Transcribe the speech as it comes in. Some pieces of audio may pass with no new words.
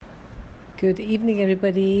Good evening,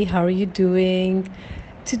 everybody. How are you doing?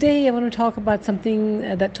 Today, I want to talk about something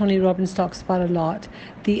that Tony Robbins talks about a lot.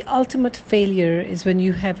 The ultimate failure is when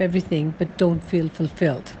you have everything but don't feel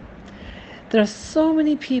fulfilled. There are so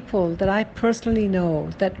many people that I personally know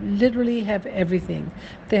that literally have everything.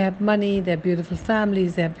 They have money, they have beautiful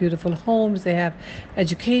families, they have beautiful homes, they have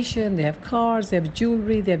education, they have cars, they have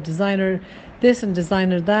jewelry, they have designer this and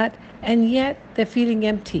designer that, and yet they're feeling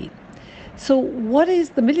empty. So, what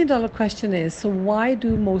is the $1 million question is, so why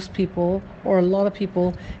do most people or a lot of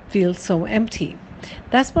people feel so empty?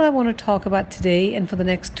 That's what I want to talk about today and for the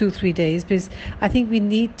next 2, 3 days, because I think we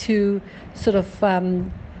need to sort of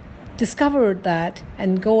discover that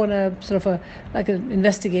and go on a sort of a like an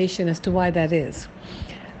investigation as to why that is.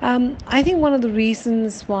 I think one of the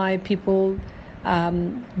reasons why people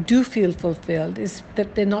do feel fulfilled is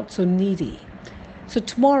that they're not so needy. So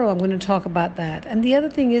tomorrow I'm going to talk about that. And the other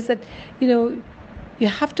thing is that, you know, you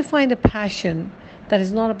have to find a passion that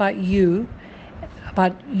is not about you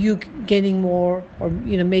gaining more or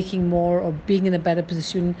making more or being in a better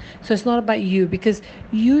position. So it's not about you, because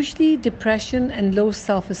usually depression and low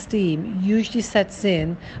self-esteem usually sets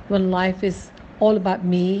in when life is all about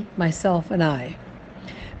me, myself, and I.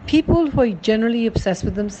 People who are generally obsessed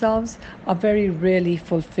with themselves are very rarely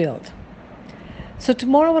fulfilled. So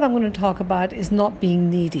tomorrow what I'm going to talk about is not being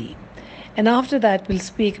needy. And after that, we'll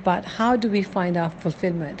speak about how do we find our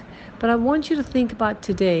fulfillment. But I want you to think about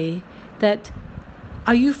today that,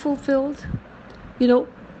 are you fulfilled? You know,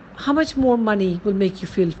 how much more money will make you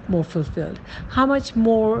feel more fulfilled? How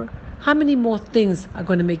many more things are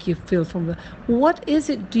going to make you feel fulfilled? What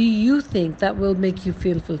is it do you think that will make you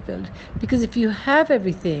feel fulfilled? Because if you have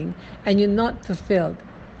everything and you're not fulfilled,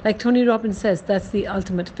 like Tony Robbins says, that's the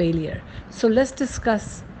ultimate failure. So let's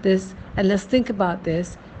discuss this and let's think about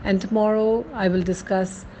this. And tomorrow I will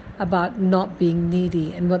discuss about not being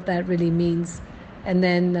needy and what that really means. And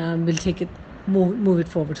then we'll move it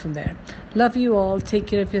forward from there. Love you all. Take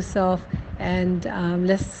care of yourself. And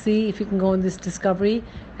let's see if we can go on this discovery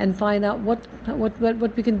and find out what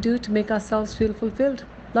we can do to make ourselves feel fulfilled.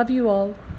 Love you all.